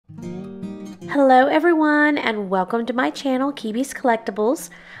Hello everyone and welcome to my channel, Keeby's Collectibles.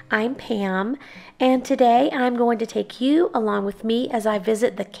 I'm Pam and today I'm going to take you along with me as I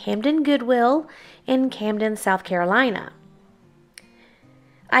visit the Camden Goodwill in Camden, South Carolina.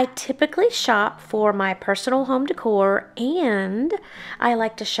 I typically shop for my personal home decor and I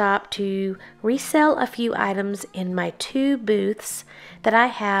like to shop to resell a few items in my two booths that I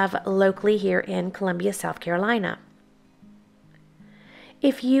have locally here in Columbia, South Carolina.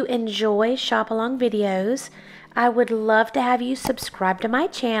 If you enjoy shop along videos, I would love to have you subscribe to my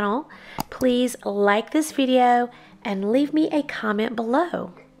channel. Please like this video and leave me a comment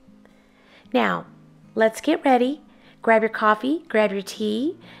below. Now, let's get ready. Grab your coffee, grab your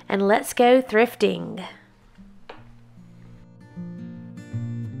tea, and let's go thrifting.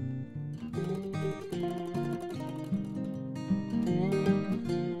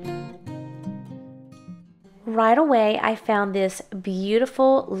 Right away, I found this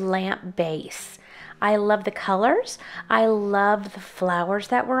beautiful lamp base. I love the colors. I love the flowers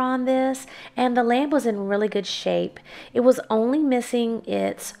that were on this, and the lamp was in really good shape. It was only missing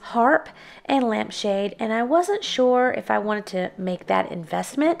its harp and lampshade, and I wasn't sure if I wanted to make that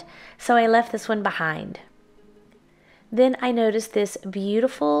investment, so I left this one behind. Then I noticed this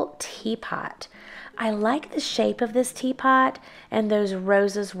beautiful teapot. I like the shape of this teapot, and those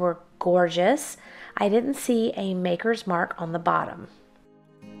roses were gorgeous. I didn't see a maker's mark on the bottom.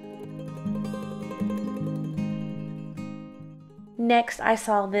 Next, I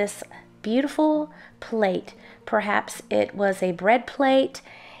saw this beautiful plate. Perhaps it was a bread plate.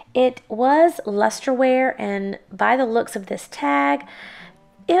 It was lusterware, and by the looks of this tag,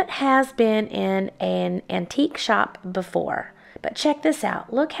 it has been in an antique shop before. But check this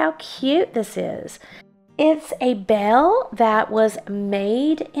out. Look how cute this is. It's a bell that was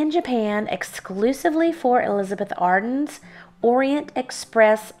made in Japan exclusively for Elizabeth Arden's Orient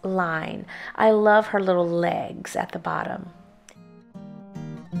Express line. I love her little legs at the bottom.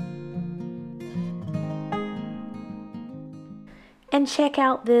 And check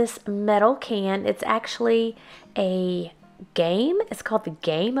out this metal can. It's actually a game. It's called the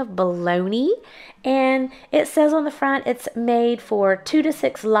Game of Baloney, and it says on the front it's made for 2 to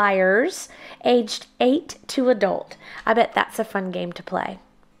 6 liars aged 8 to adult. I bet that's a fun game to play.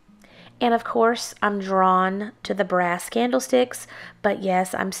 And of course, I'm drawn to the brass candlesticks, but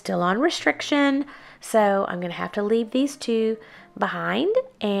yes, I'm still on restriction, so I'm gonna have to leave these two behind.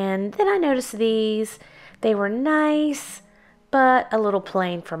 And then I noticed these. They were nice, but a little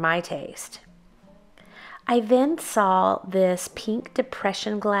plain for my taste. I then saw this pink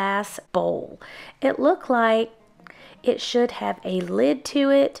depression glass bowl. It looked like it should have a lid to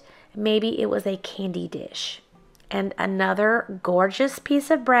it. Maybe it was a candy dish. And another gorgeous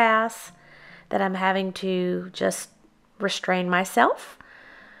piece of brass that I'm having to just restrain myself.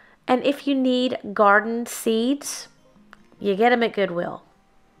 And if you need garden seeds, you get them at Goodwill.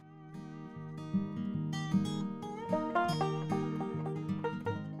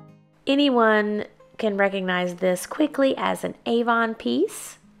 Anyone can recognize this quickly as an Avon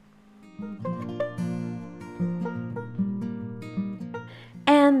piece.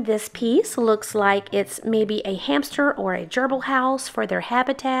 And this piece looks like it's maybe a hamster or a gerbil house for their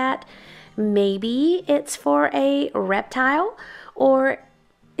habitat. Maybe it's for a reptile, or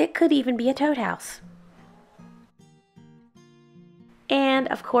it could even be a toad house. And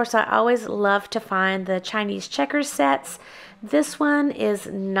of course, I always love to find the Chinese checkers sets. This one is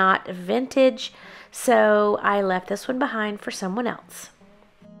not vintage, so I left this one behind for someone else.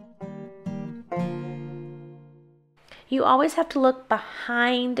 You always have to look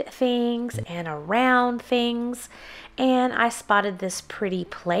behind things and around things, and I spotted this pretty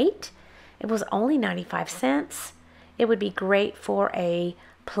plate. It was only 95 cents. It would be great for a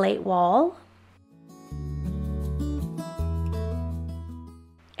plate wall.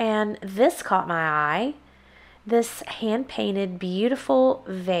 And this caught my eye. This hand-painted beautiful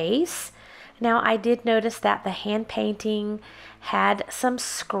vase. Now, I did notice that the hand painting had some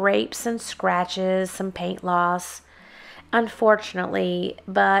scrapes and scratches, some paint loss, unfortunately,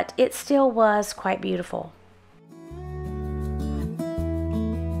 but it still was quite beautiful.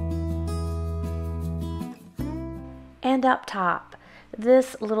 And up top,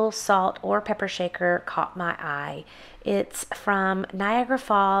 this little salt or pepper shaker caught my eye. It's from Niagara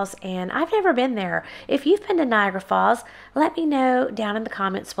Falls, and I've never been there. If you've been to Niagara Falls, let me know down in the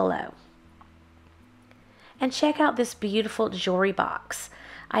comments below. And check out this beautiful jewelry box.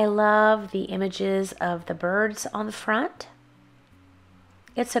 I love the images of the birds on the front.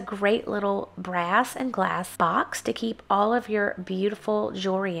 It's a great little brass and glass box to keep all of your beautiful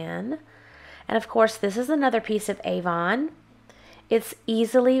jewelry in. And of course, this is another piece of Avon. It's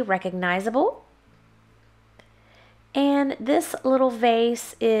easily recognizable. And this little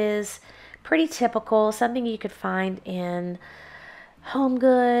vase is pretty typical, something you could find in Home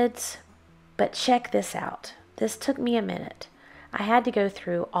Goods. But check this out. This took me a minute. I had to go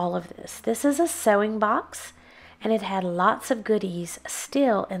through all of this. This is a sewing box, and it had lots of goodies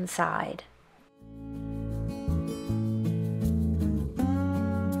still inside.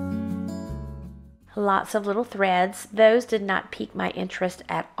 Lots of little threads. Those did not pique my interest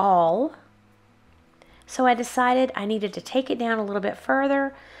at all. So I decided I needed to take it down a little bit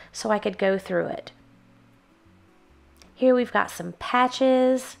further so I could go through it. Here we've got some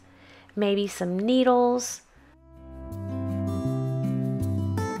patches, maybe some needles.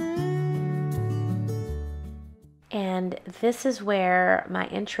 And this is where my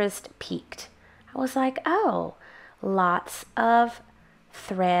interest peaked. I was like, oh, lots of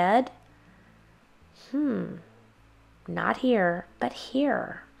thread. Not here, but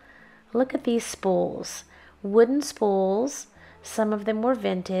here. Look at these spools. Wooden spools. Some of them were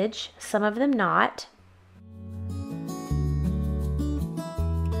vintage, some of them not.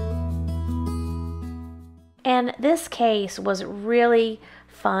 And this case was really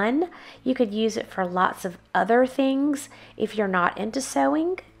fun. You could use it for lots of other things if you're not into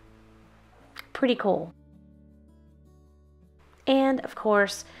sewing. Pretty cool. And of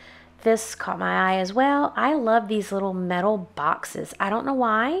course, this caught my eye as well. I love these little metal boxes. I don't know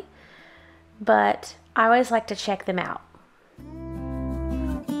why, but I always like to check them out.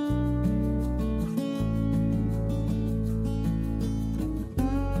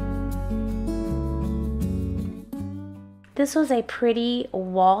 This was a pretty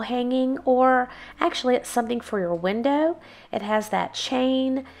wall hanging, or actually it's something for your window. It has that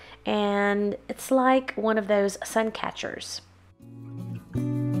chain, and it's like one of those sun catchers.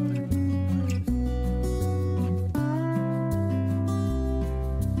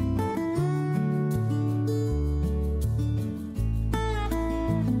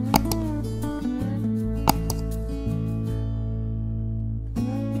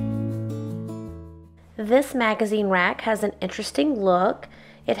 This magazine rack has an interesting look.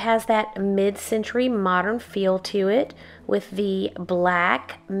 It has that mid-century modern feel to it with the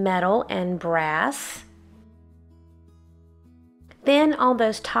black, metal, and brass. Then on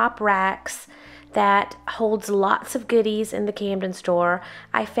those top racks that holds lots of goodies in the Camden store,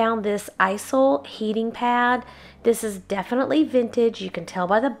 I found this ISIL heating pad. This is definitely vintage, you can tell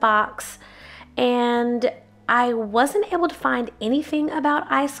by the box. And I wasn't able to find anything about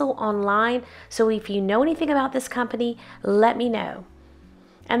ISIL online, so if you know anything about this company, let me know.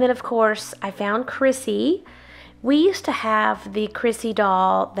 And then of course, I found Chrissy. We used to have the Chrissy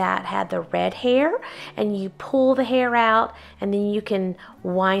doll that had the red hair, and you pull the hair out and then you can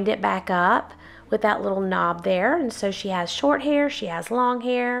wind it back up with that little knob there. And so she has short hair, she has long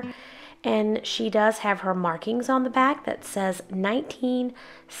hair, and she does have her markings on the back that says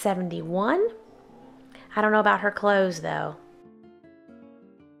 1971. I don't know about her clothes though.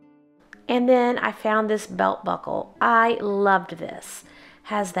 And then I found this belt buckle. I loved this.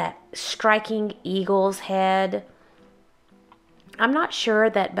 Has that striking eagle's head. I'm not sure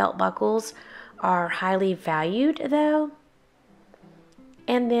that belt buckles are highly valued though.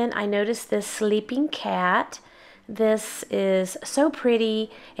 And then I noticed this sleeping cat. This is so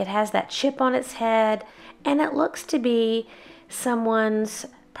pretty. It has that chip on its head, and it looks to be someone's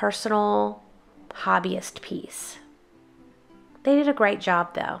personal hobbyist piece. They did a great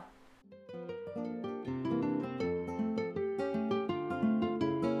job though.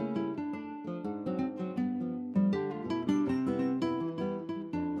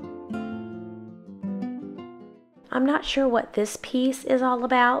 I'm not sure what this piece is all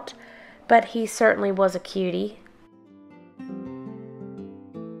about, but he certainly was a cutie.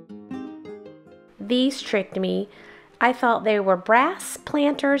 These tricked me. I thought they were brass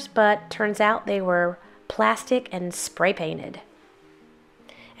planters, but turns out they were plastic and spray painted.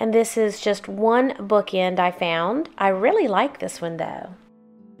 And this is just one bookend I found. I really like this one though.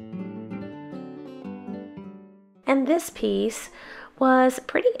 And this piece was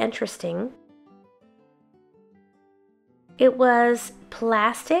pretty interesting. It was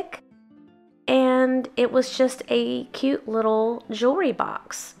plastic, and it was just a cute little jewelry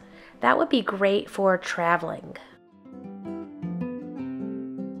box. That would be great for traveling.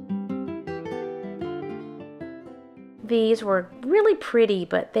 These were really pretty,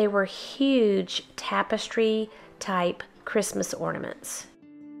 but they were huge tapestry type Christmas ornaments.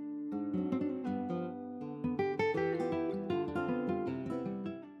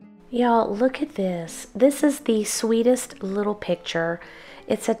 Y'all, look at this. This is the sweetest little picture.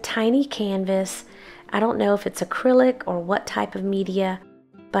 It's a tiny canvas. I don't know if it's acrylic or what type of media,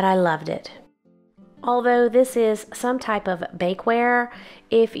 but I loved it. Although this is some type of bakeware,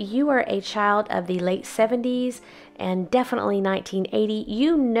 if you are a child of the late 70s and definitely 1980,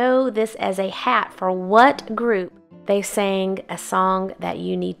 you know this as a hat for what group they sang a song that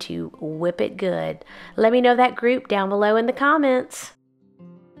you need to whip it good. Let me know that group down below in the comments.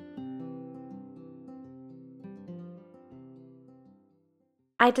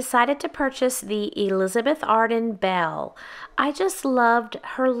 I decided to purchase the Elizabeth Arden Belle. I just loved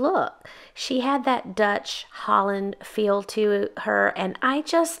her look. She had that Dutch Holland feel to her, and I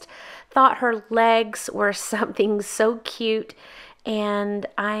just thought her legs were something so cute, and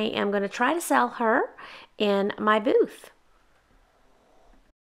I am going to try to sell her in my booth.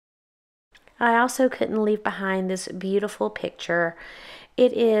 I also couldn't leave behind this beautiful picture.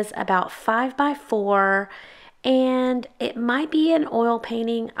 It is about 5 by 4, and it might be an oil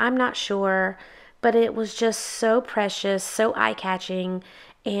painting, I'm not sure, but it was just so precious, so eye-catching,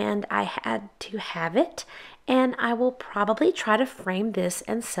 and I had to have it, and I will probably try to frame this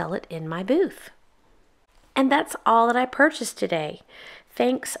and sell it in my booth. And that's all that I purchased today.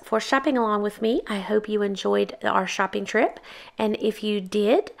 Thanks for shopping along with me. I hope you enjoyed our shopping trip. And if you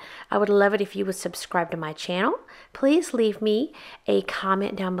did, I would love it if you would subscribe to my channel. Please leave me a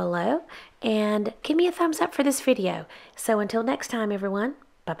comment down below and give me a thumbs up for this video. So until next time, everyone,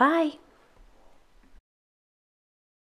 bye-bye.